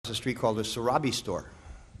the street called the Sarabi store.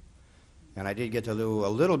 And I did get to do a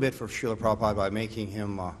little bit for Srila Prabhupada by making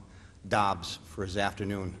him dobs for his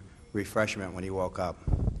afternoon refreshment when he woke up.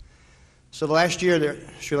 So the last year that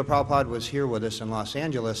Srila Prabhupada was here with us in Los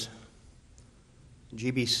Angeles,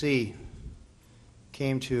 GBC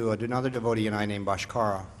came to another devotee and I named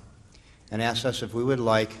Bhaskara and asked us if we would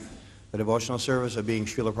like the devotional service of being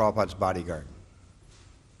Srila Prabhupada's bodyguard.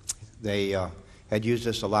 They had used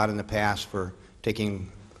us a lot in the past for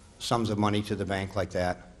taking sums of money to the bank like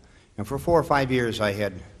that. And for 4 or 5 years I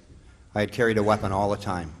had carried a weapon all the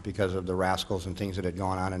time because of the rascals and things that had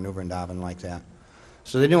gone on in New Vrindavan like that.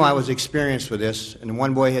 So they knew I was experienced with this, and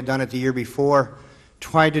one boy had done it the year before,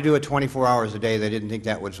 tried to do it 24 hours a day. They didn't think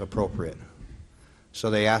that was appropriate. So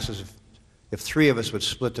they asked us if 3 of us would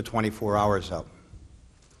split the 24 hours up.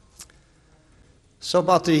 So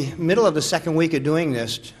about the middle of the second week of doing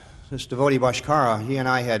this devotee Bhaskara, he and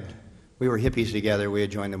I we were hippies together. We had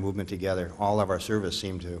joined the movement together. All of our service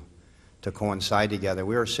seemed to coincide together.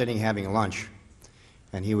 We were sitting having lunch,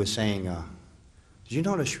 and he was saying, did you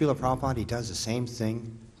notice Srila Prabhupada, he does the same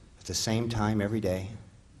thing at the same time every day?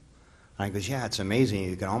 And I goes, yeah, it's amazing.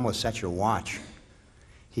 You can almost set your watch.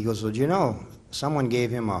 He goes, well, do you know, someone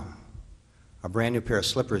gave him a brand new pair of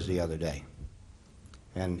slippers the other day.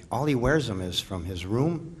 And all he wears them is from his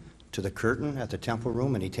room to the curtain at the temple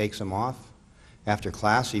room, and he takes them off. After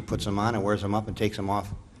class, he puts them on and wears them up and takes them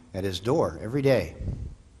off at his door every day.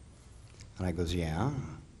 And I goes, yeah.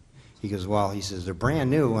 He goes, well, he says, they're brand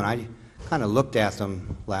new, and I kind of looked at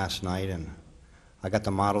them last night, and I got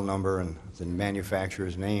the model number and the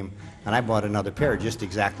manufacturer's name, and I bought another pair just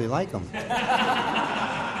exactly like them.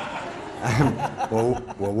 Well,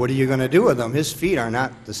 what are you going to do with them? His feet are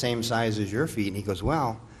not the same size as your feet. And he goes,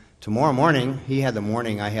 well, tomorrow morning, he had the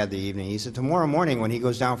morning, I had the evening. He said, tomorrow morning when he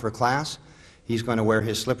goes down for class, he's going to wear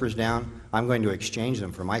his slippers down. I'm going to exchange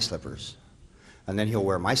them for my slippers. And then he'll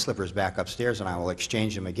wear my slippers back upstairs, and I will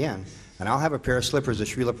exchange them again. And I'll have a pair of slippers that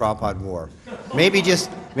Srila Prabhupada wore. Maybe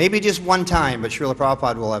just one time, but Srila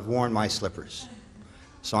Prabhupada will have worn my slippers.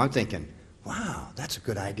 So I'm thinking, wow, that's a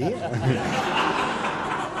good idea.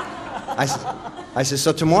 I said,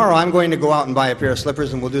 so tomorrow I'm going to go out and buy a pair of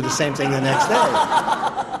slippers, and we'll do the same thing the next day.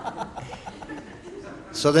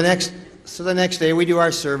 So the next day we do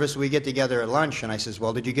our service. We get together at lunch, and I says,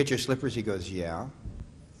 well, did you get your slippers? He goes, yeah.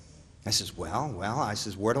 I says, well, I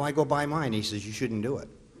says, where do I go buy mine? He says, you shouldn't do it.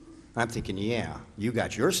 I'm thinking, yeah, you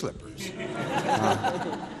got your slippers.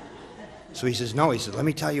 So he says, no. He says, let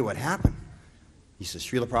me tell you what happened. He says,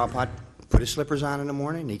 Srila Prabhupada put his slippers on in the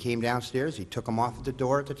morning, and he came downstairs. He took them off at the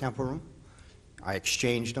door at the temple room. I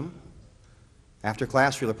exchanged them. After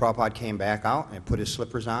class, Srila Prabhupada came back out and put his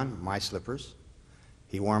slippers on, my slippers.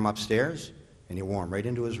 He wore them upstairs, and he wore them right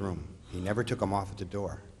into his room. He never took them off at the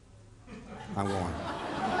door. I'm going,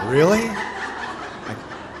 really?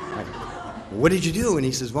 What did you do? And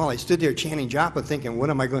he says, well, I stood there chanting japa thinking, what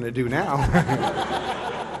am I going to do now?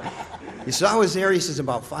 He says, I was there, he says,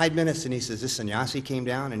 about 5 minutes, and he says, this sannyasi came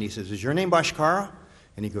down, and he says, is your name Bhaskara?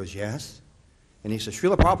 And he goes, yes. And he says,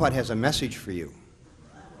 Srila Prabhupada has a message for you.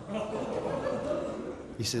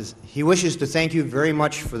 He says, he wishes to thank you very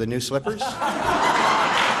much for the new slippers.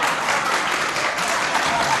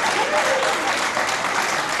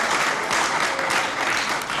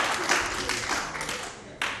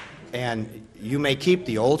 And you may keep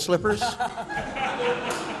the old slippers.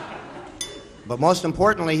 But most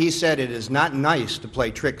importantly, he said it is not nice to play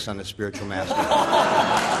tricks on the spiritual master.